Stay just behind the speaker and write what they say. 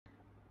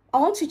I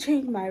want to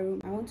change my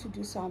room. I want to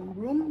do some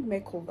room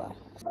makeover.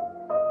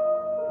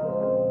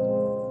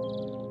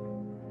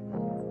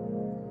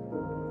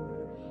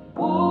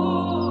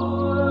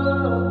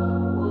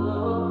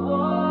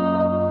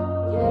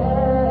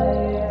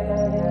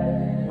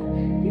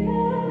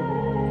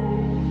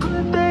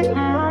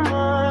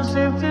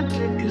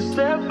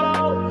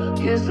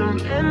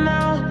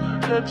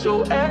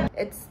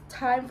 It's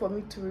time for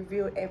me to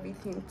reveal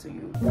everything to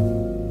you.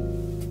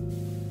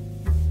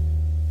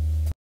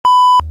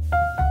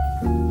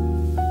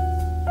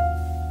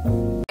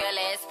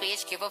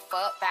 Bitch, give a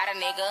fuck about a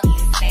nigga.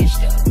 Get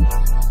snatched up.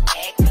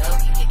 Act up,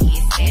 you can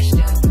get snatched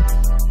up.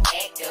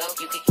 Act up,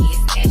 you can get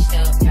snatched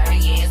up. 30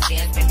 years,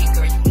 yes, baby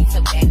girl, you need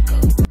to back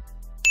up.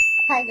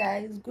 Hi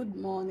guys, good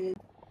morning.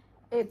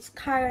 It's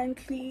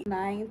currently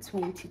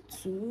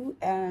 9:22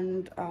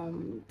 and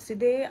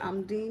today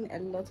I'm doing a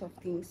lot of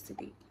things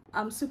today.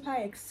 I'm super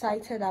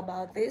excited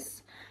about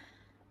this.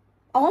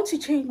 I want to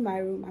change my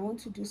room. I want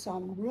to do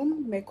some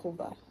room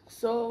makeover.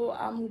 So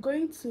I'm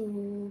going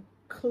to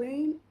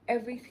clean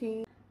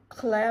everything,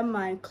 clear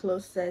my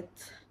closet,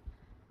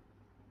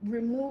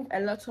 remove a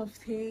lot of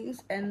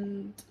things,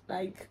 and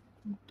like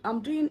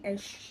I'm doing a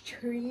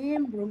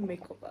extreme room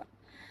makeover.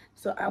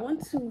 So I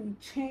want to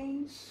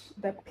change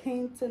the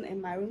painting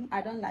in my room.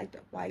 I don't like the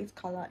white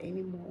color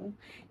anymore.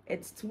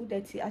 It's too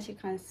dirty, as you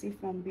can see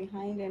from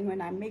behind, and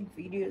when I make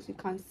videos you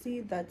can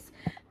see that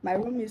my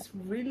room is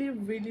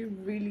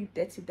really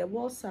dirty. The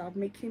walls are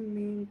making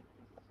me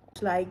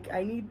like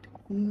I need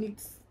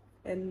neat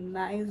and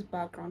nice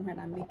background when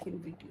I'm making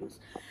videos.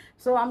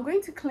 So I'm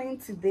going to clean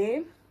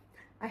today.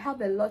 I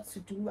have a lot to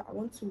do. I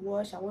want to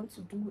wash, I want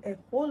to do a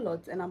whole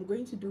lot, and I'm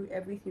going to do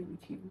everything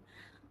with you.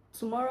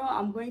 Tomorrow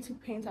I'm going to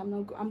paint. I'm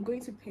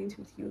going to paint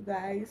with you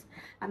guys.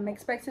 I'm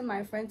expecting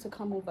my friend to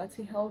come over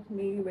to help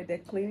me with the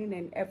cleaning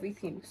and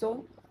everything.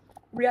 So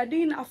we are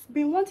doing, I've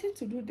been wanting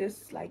to do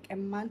this like a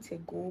month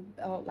ago,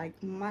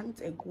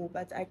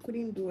 but I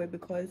couldn't do it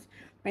because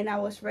when I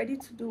was ready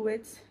to do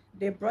it,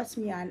 they brought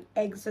me an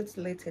exit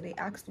later. They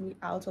asked me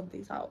out of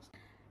this house.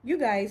 You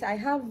guys, I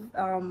have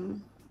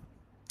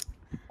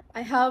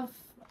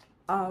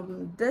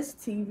this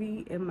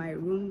TV in my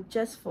room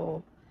just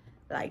for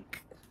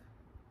like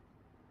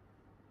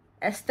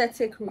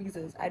aesthetic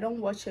reasons. I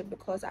don't watch it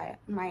because I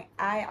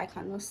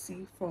cannot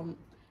see from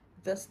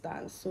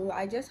distance, so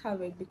I just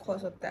have it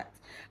because of that.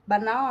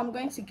 But now I'm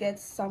going to get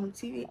some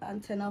TV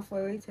antenna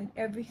for it and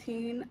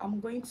everything. I'm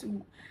going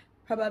to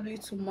probably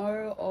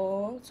tomorrow,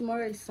 or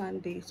tomorrow is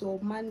Sunday, so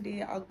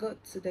Monday I'll go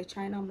to the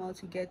China mall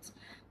to get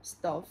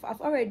stuff.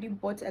 I've already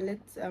bought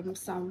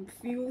some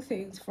few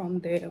things from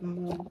the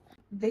mall.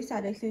 These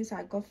are the things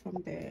I got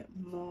from the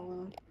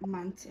mall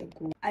months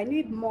ago. I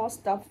need more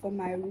stuff for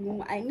my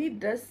room. I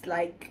need this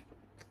like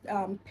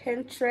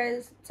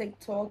Pinterest,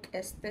 TikTok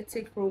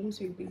aesthetic rooms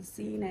we've been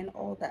seeing and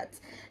all that.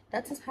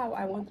 That is how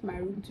I want my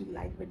room to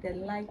like, with the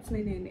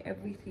lighting and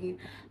everything.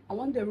 I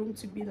want the room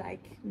to be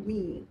like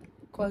me,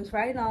 because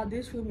right now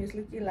this room is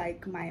looking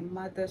like my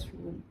mother's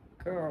room,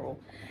 girl,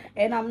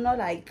 and I'm not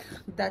like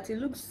that. It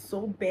looks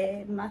so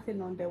bad,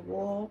 nothing on the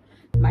wall.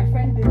 My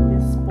friend did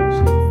this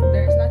portion,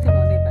 there's nothing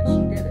on it, but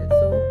she did it.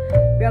 So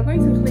we are going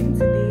to clean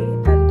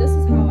today, and this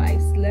is how I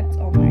slept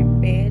on my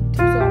bed.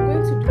 So I'm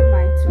going to do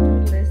my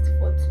to-do list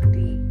for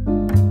today.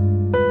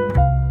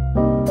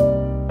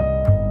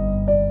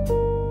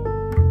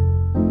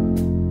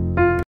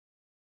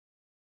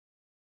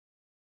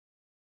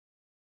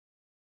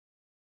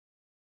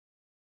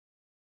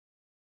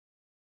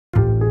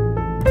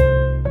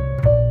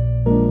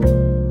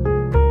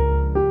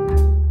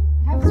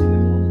 I have to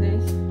remove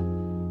this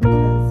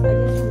because I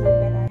just on my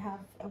bed I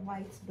have a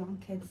white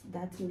blanket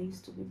that needs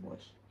to be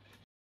washed.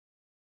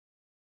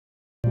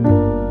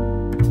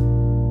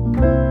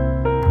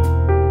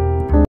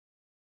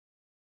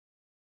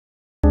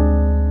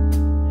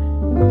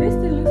 This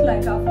thing looks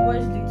like I've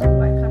washed it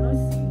too. I cannot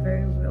see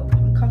very well.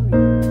 I'm coming.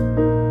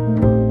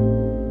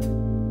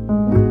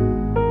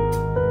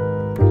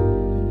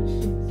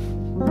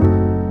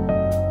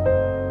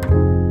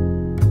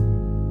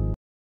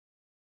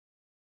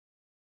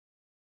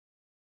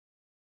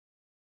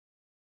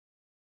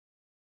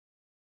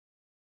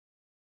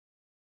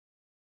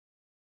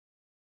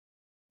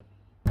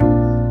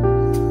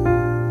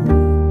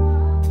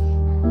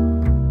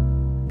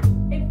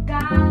 If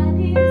God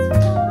is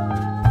for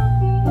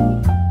me,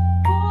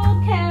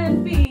 who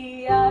can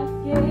be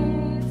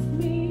against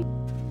me?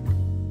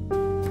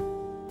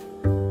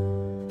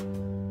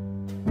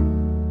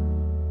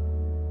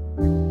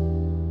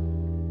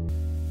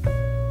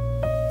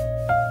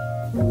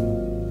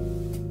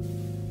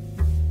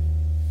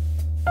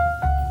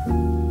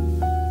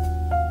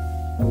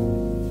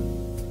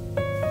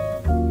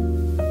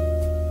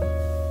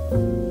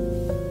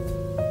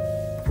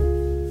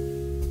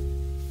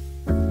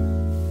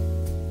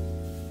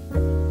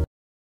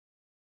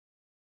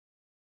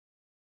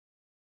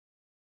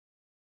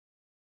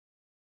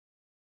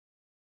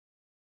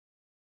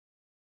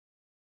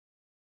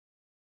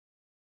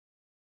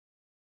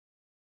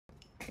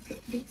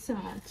 These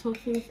are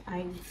toffees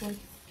I bought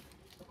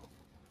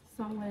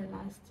somewhere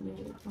last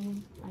year,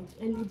 like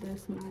early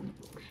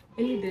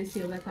this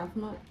year, but I've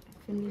not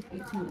finished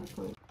eating the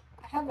clothes.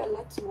 I have a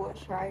lot to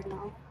wash right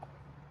now.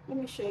 Let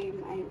me show you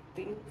my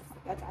things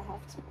that I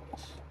have to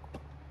wash.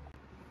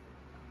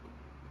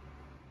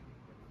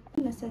 I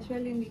don't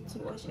necessarily need to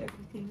wash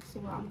everything, so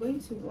I'm going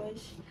to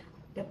wash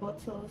the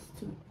bottles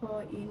to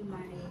pour in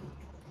my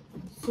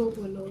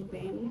solo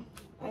bin.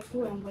 I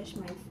go and wash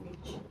my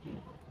fridge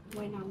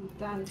when I'm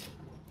done,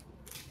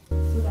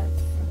 so that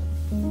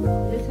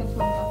later come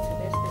back to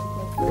this thing,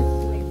 because this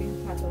is maybe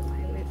part of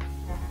my list.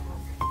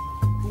 I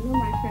know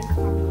my friend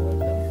coming with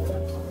them for a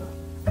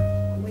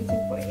while. I'm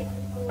waiting for it.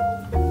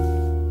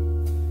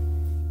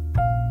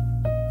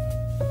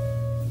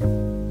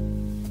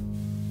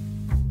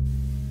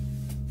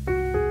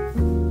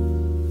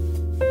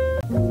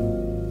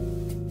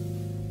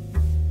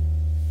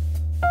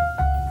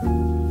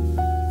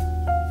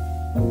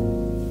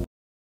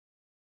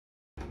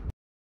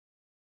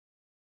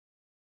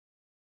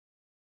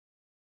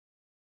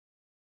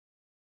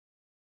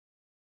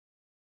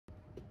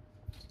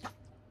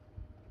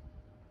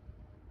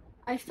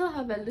 I still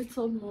have a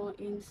little more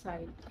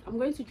inside. I'm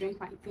going to drink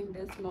my thing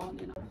this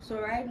morning. So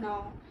right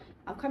now,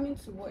 I'm coming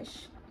to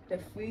wash the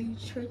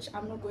fridge, which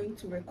I'm not going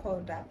to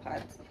record that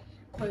part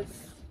because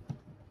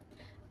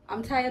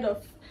I'm tired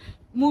of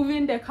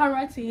moving the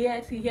camera to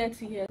here, to here,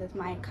 to here.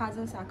 My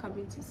cousins are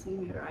coming to see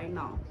me right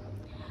now.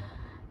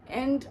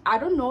 And I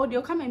don't know,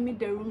 they'll come and meet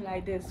the room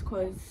like this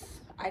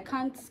because I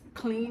can't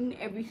clean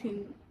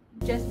everything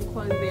just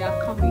because they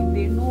are coming.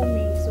 They know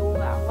me, so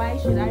why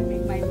should I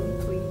make my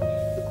room clean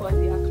because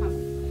they are coming?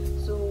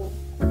 So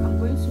I'm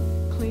going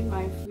to clean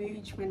my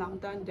fridge. When I'm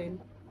done,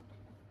 then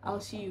I'll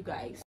see you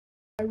guys.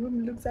 My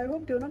room looks, I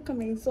hope they'll not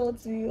come and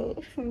insult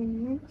you.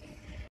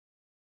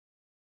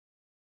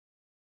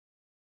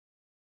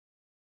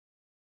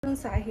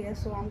 Are here,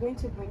 so I'm going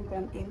to bring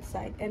them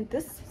inside, and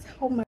this is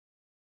how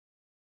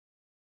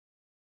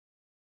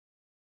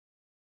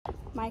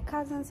my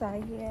cousins are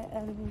here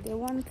and they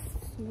want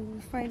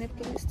to find a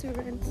place to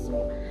rent,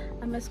 so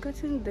I'm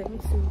escorting them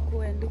to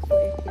go and look for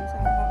a place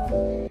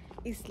around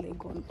East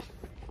Legon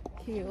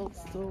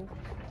Hills. So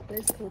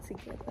let's go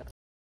together.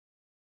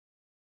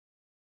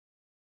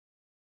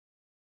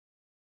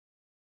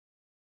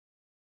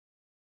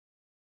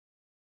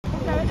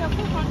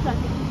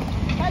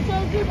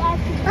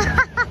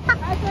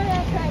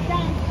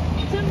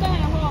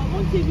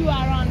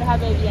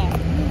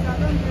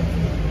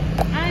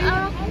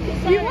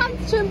 We want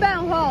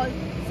Chimben Hall,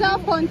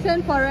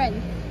 self-contained for rent.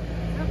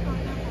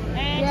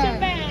 And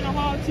Chimben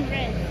Hall to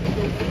rent.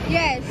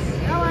 Yes.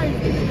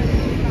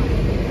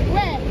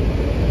 Where?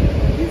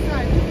 This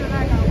side.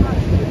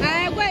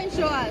 Go and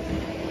show us.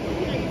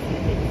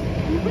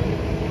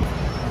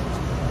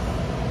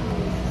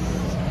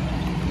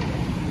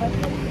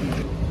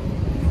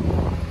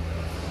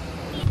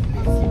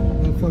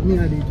 For me,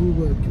 I did do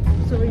work.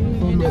 So you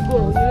dey go,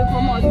 you dey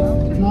come out.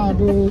 No, I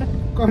do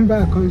come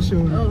back and show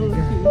you. Oh,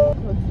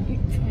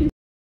 okay.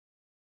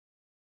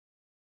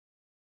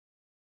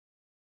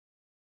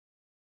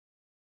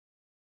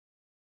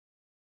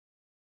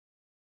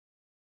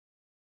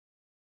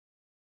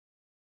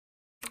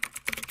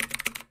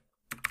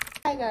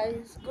 Hi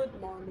guys, good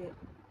morning.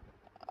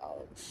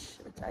 Oh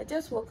shit, I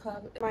just woke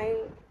up. My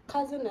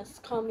cousin is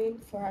coming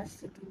for us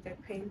to do the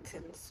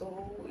painting,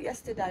 so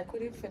yesterday I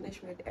couldn't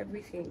finish with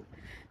everything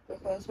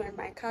because when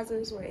my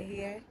cousins were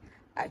here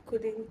I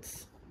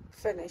couldn't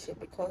finish it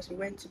because we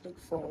went to look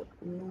for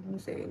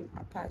rooms and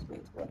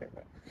apartments,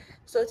 whatever.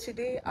 So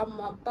today I'm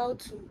about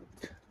to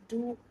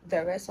do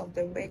the rest of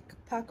the work,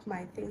 pack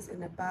my things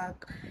in a bag,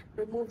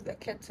 remove the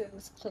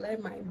curtains, clear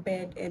my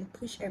bed and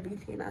push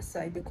everything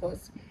aside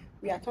because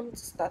we are coming to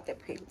start the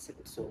painting.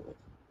 So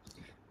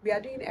we are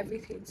doing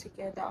everything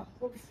together.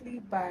 Hopefully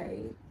by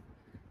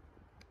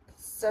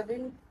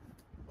 7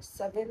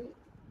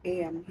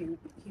 a.m. he'll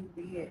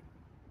be here.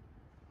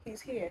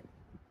 He's here.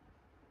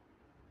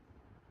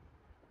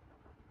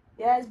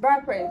 Yes,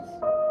 Brad Prince.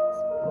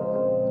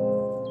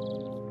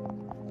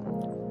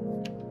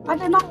 I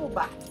don't know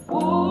about.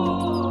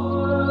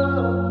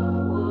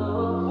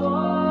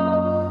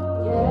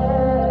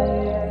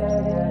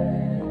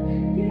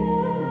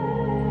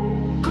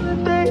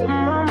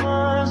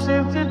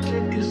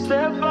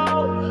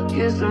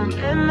 Get some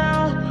air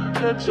now,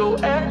 let your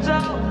edge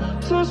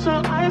out. To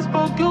some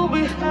iceberg, you'll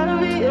be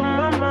heavy in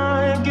my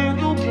mind. Can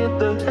you get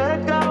the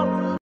heck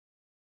out?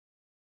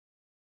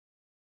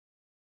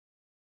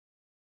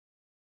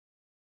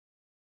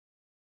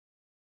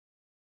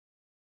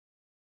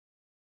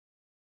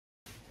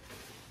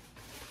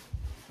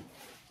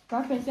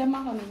 Prince, you're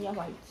not on your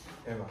white.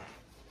 Ever.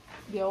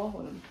 They're all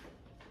home.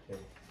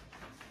 Okay.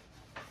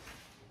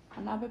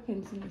 Another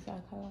painting is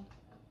our color.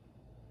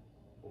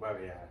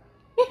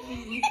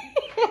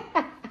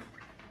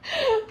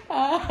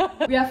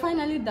 We are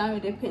finally done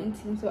with the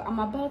painting, so I'm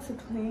about to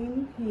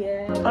clean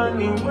here. I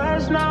need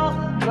rest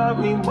now, got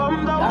me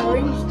bummed out.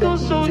 Arrange the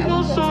things.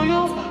 So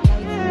you,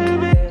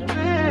 baby.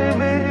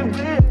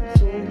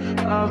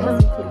 I've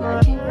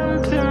been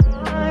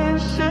my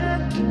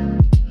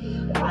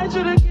shit. I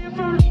should've came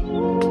from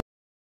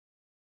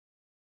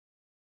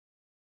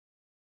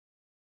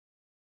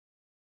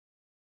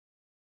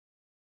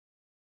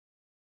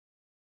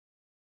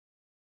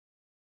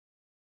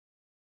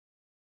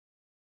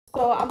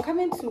So I'm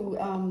coming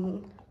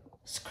to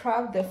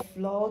scrub the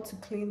floor to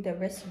clean the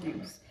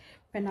residues.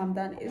 When I'm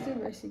done, is it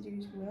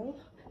residues well?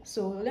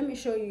 So let me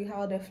show you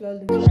how the floor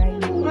looks right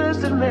now.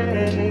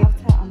 Then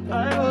after I'm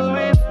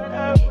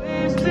done,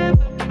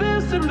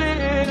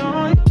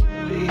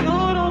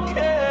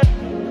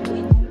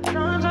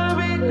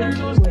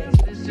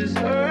 this is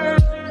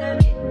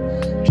urgent.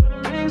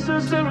 Trying to make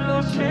some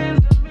similar change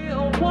to me.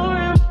 I'm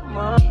worried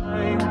my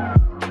mind.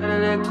 Gotta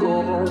let go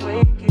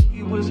away.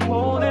 He was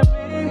holding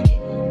me.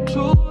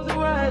 Choose the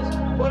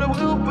right, but it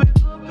will break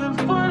up in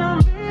front of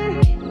me.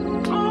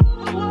 On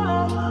the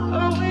wall, I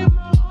leave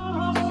all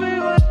my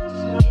favorites.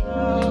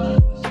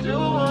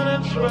 Still wanna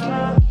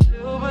try,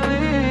 still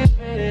believe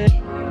in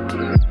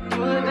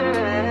good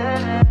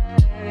days.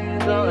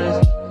 Always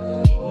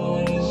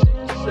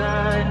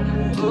inside,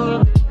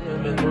 good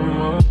living in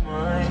my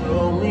mind.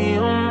 Hold me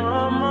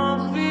on my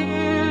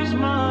fears,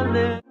 my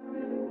lips.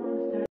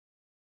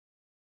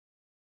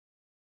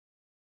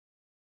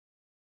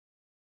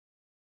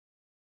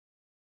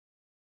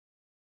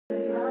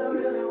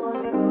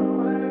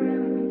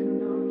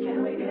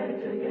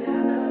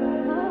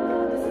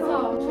 this is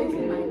how I'm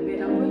treating my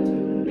bed. I'm going to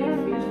remove the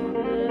fridge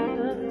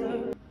from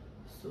here.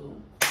 So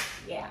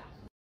yeah.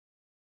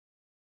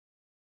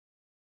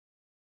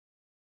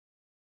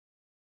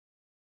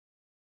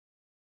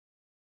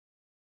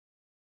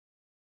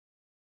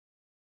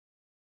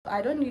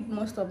 I don't need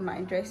most of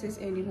my dresses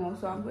anymore,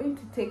 so I'm going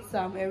to take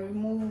some and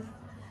remove,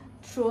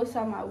 throw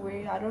some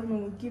away. I don't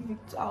know, give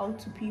it out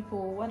to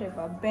people,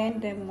 whatever,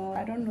 bend them more.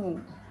 I don't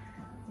know,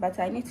 but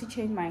I need to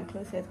change my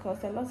closet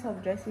because a lot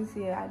of dresses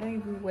here I don't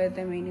even wear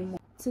them anymore.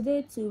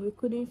 Today too, we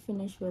couldn't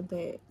finish with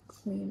the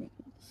cleaning,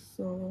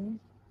 so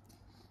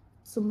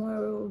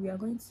tomorrow we are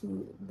going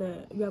to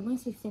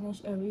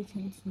finish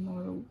everything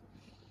tomorrow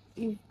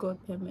if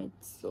God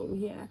permits. So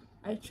yeah,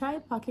 I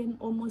tried packing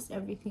almost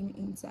everything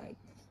inside,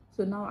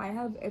 so now I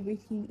have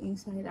everything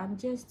inside. I'm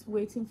just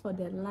waiting for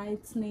the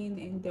lighting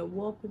and the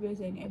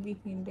wallpapers and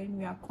everything, then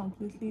we are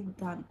completely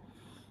done.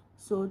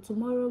 So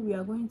tomorrow we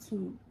are going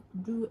to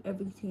do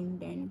everything,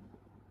 then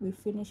we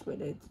finish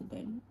with it,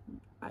 then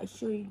I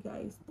show you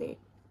guys there.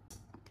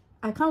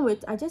 I can't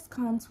wait. I just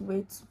can't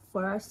wait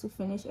for us to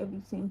finish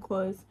everything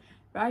because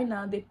right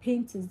now the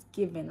paint is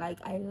given. Like,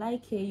 I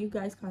like it. You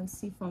guys can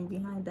see from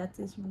behind that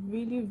it's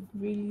really,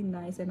 really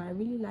nice, and I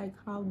really like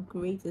how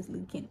great it's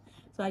looking.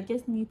 So I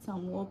just need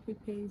some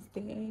wallpapers,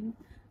 then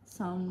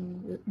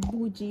some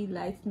bougie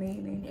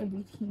lightning and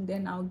everything.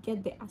 Then I'll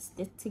get the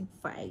aesthetic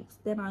vibes.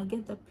 Then I'll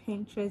get the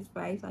Pinterest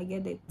vibes. I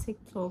get the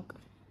TikTok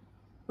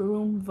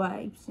room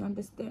vibes. You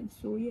understand?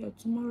 So yeah,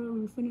 tomorrow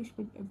we'll finish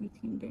with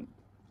everything then.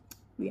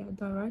 We are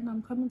done. Right now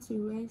I'm coming to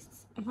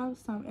rest. I have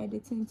some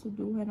editing to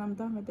do. When I'm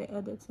done with the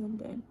editing,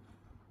 then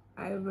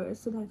I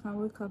rest so that I can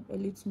wake up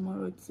early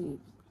tomorrow to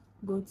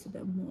go to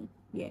the mall.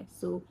 Yeah,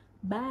 so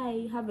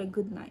bye, have a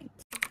good night.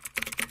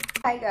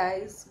 Hi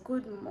guys,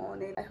 good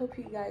morning. I hope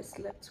you guys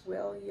slept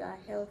well, you are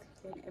healthy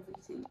and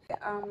everything.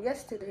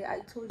 Yesterday I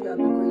told you I'll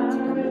be going to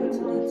the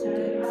mall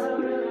today to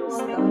get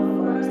stuff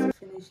for us to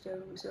finish the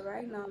room. So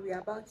right now we are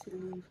about to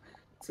leave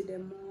to the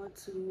mall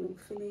to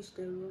finish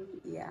the room.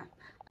 Yeah,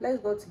 let's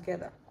go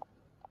together.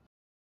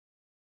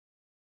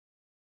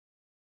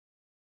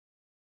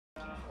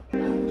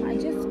 I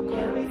just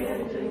got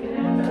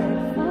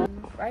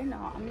right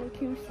now. I'm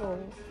looking for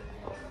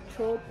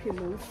throw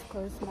pillows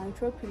because my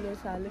throw pillows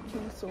are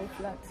looking so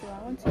flat, so I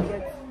want to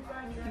get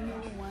new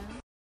one.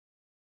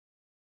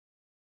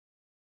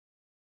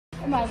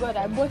 Oh my god,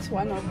 I bought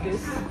one of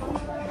this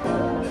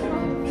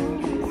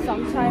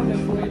some time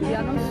ago. They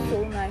are not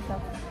so nice at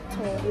all.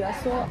 They are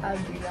so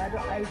ugly.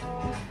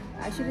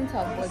 I shouldn't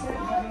have bought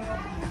them.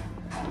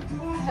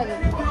 Hello.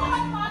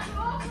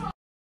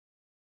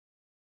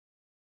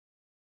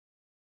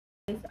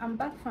 I'm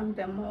back from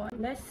the mall.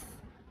 Let's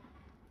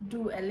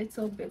do a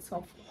little bit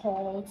of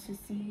haul to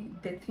see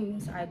the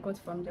things I got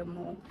from the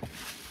mall.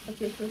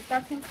 Okay, so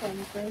starting from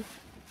this,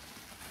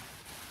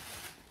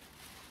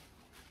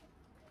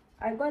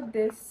 I got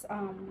this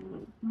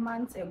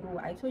months ago.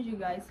 I told you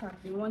guys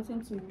I've been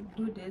wanting to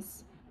do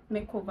this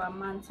makeover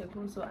months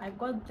ago, so I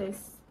got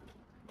this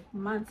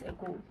months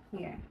ago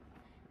here,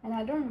 and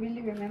I don't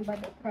really remember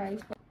the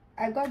price, but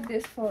I got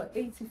this for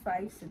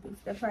 85 cedis.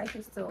 The price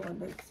is still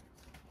on it,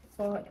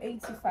 for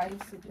 85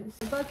 cedis.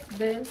 I got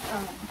this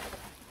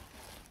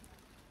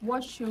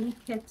washroom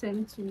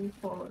curtain too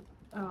for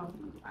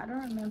I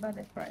don't remember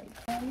the price.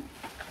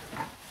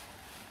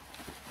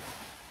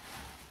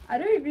 I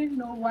don't even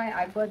know why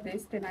I got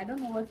this thing. I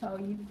don't know what I'll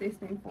use this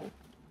thing for.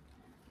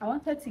 I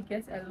wanted to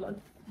get a lot,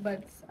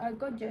 but I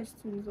got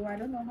just two, so I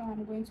don't know how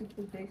I'm going to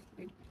put this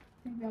thing.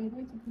 Maybe I'm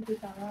going to put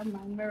it around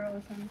my mirror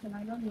or something.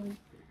 I don't know.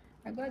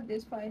 I got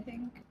this for, I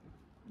think,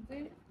 is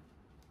it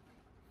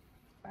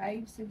 5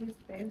 cedis,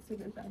 10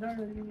 cedis? I don't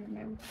really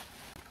remember.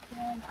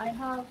 And I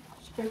have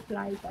strip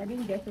lights. I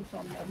didn't get it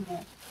from the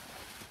mall.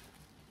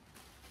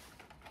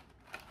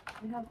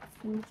 I have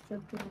 2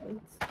 strip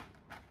lights.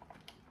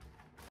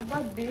 I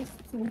got these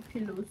 2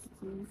 pillows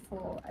too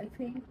for, I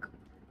think,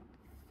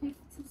 50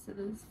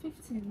 cedis,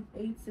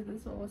 58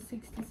 cedis or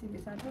 60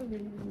 cedis. I don't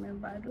really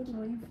remember. I don't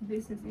know if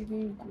this is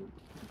even good.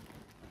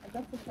 I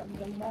got it from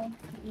the mall,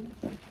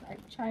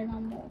 like China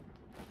mall.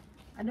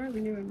 I don't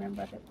really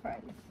remember the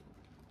price.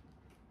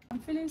 I'm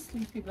feeling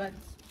sleepy, but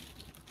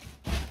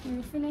we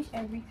will finish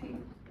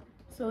everything.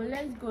 So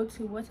let's go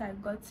to what I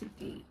got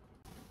today.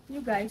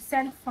 You guys,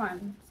 send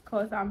funds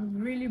because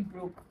I'm really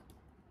broke.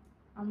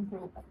 I'm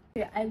broke.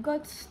 Okay, I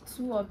got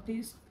 2 of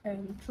these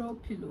throw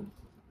pillow.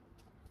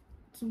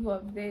 2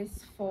 of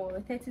this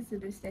for 30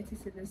 cedis, 30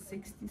 cedis,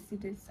 60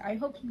 cedis. I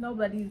hope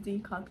nobody is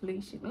doing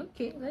calculation.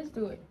 Okay, let's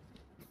do it.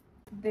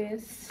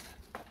 This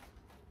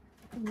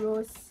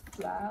rose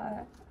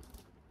flower.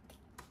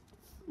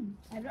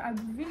 I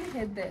really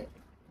hate the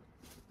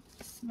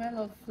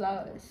smell of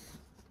flowers,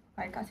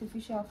 like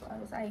artificial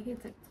flowers. I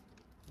hate it.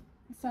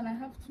 This one I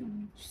have to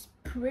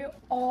spray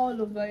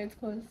all over it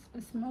because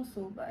it smells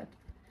so bad.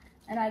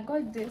 And I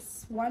got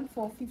this one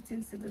for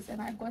 15 cedis,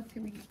 and I got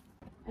 3.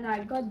 And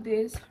I got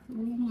this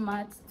room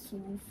mat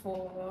too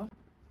for,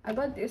 I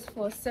got this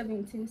for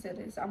 17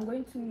 cedis. I'm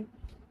going to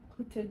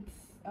put it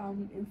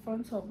in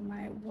front of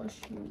my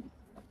washroom.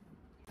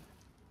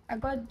 I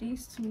got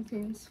these 2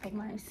 things for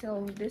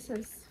myself. This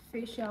is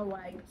facial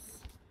wipes,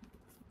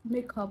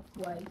 makeup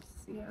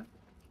wipes. Yeah,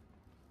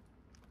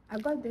 I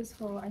got this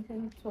for I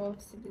think 12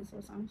 cedis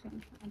or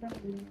something. I don't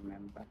really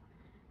remember.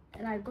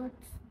 And I got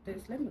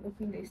this. Let me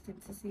open this thing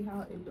to see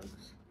how it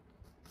looks.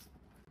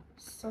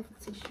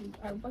 Soft tissue.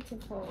 I bought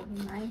it for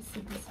 9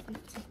 cedis,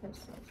 50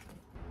 pesos.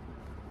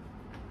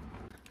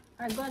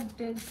 I got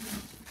this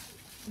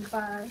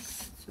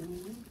vase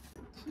too.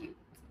 Cute.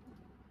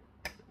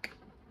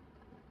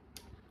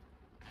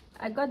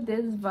 I got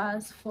this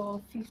vase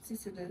for 50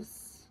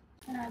 cedis,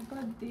 and I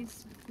got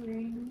this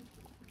spring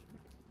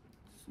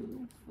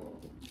too for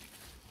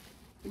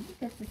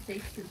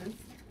 36 cedis.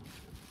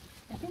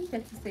 I think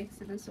 36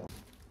 cedis.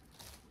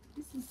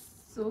 This is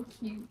so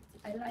cute.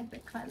 I like the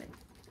color.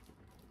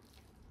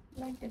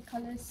 I like the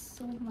color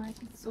so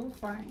much. It's so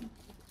fine.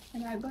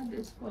 And I got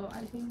this for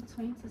I think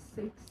 26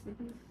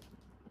 cedis.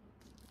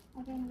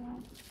 I don't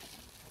know.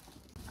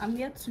 I'm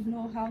yet to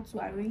know how to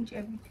arrange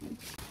everything.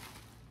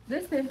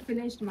 This thing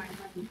finished my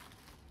money.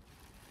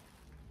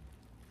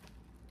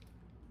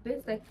 This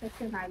is the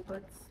curtain I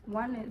got.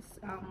 One is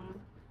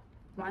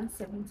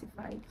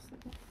 175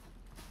 cedis.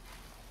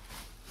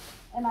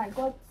 And I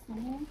got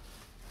 2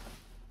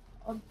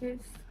 of this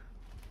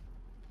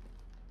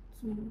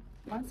to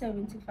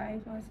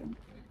 175 or something.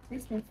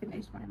 This thing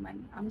finished my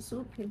money. I'm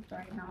so pissed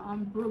right now.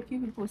 I'm broke. You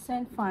people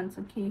send funds,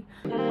 okay?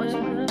 Watch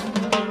my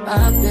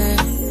I've been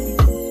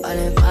all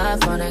in my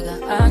phone, I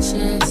got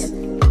options.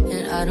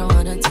 And I don't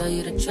wanna tell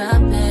you to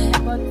drop it,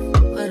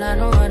 but I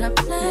don't wanna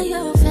play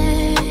your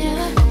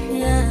fair.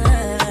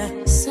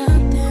 Yeah,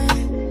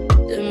 something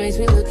that makes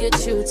me look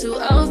at you too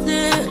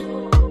often.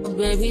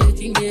 Baby, you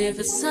can give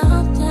it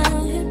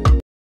something.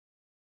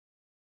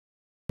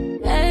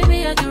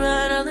 Baby, I can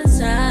run all the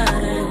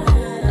time.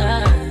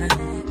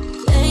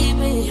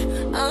 Baby,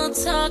 I'm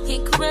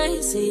talking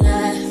crazy.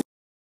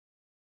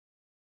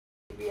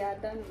 We are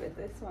done with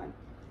this one.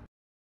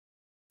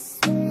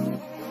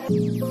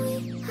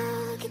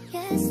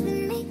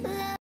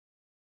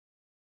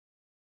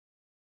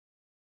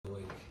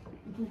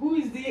 Who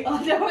is the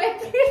other way?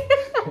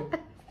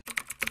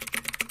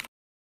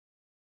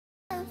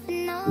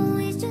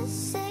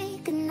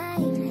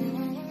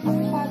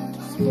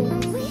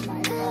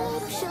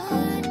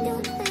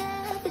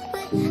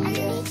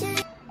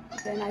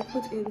 Then I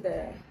put in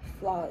the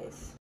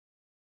flowers.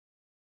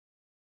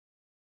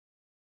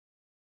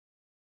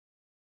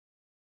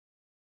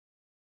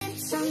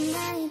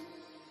 Sunlight,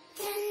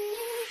 can you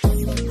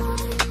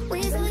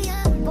we so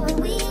young, boy,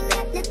 we ain't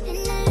got nothing to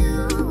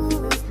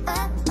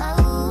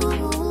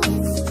lose.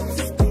 It's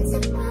just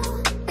principle.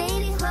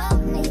 Baby,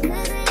 hold me, 'cause I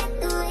like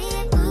the way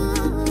it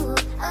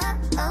moves. Oh,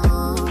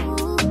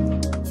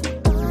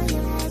 you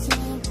ask me,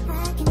 I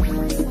can always say,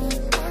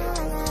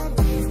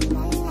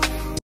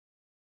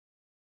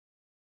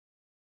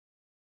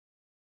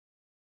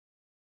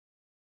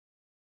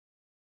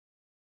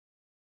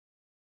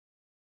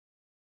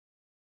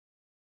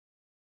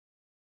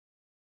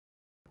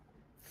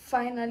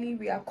 Finally,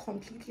 we are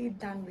completely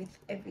done with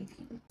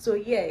everything. So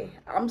yeah,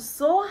 I'm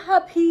so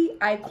happy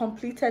I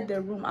completed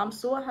the room. I'm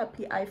so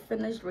happy I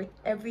finished with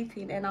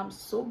everything, and I'm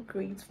so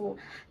grateful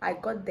I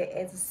got the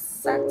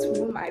exact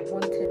room I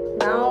wanted.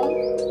 Now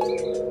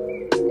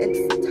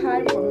it's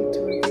time for me to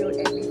reveal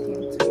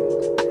everything to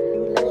you.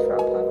 Let's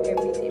wrap up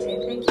everything,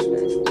 and thank you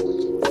guys for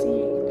watching. See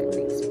you in the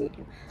next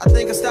video. I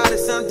think I started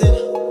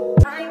something.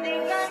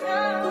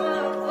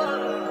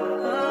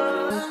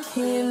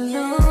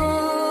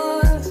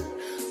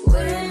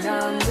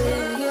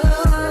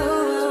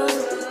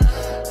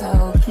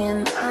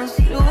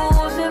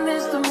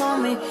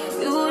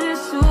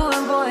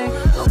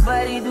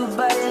 Nobody do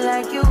body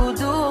like you do.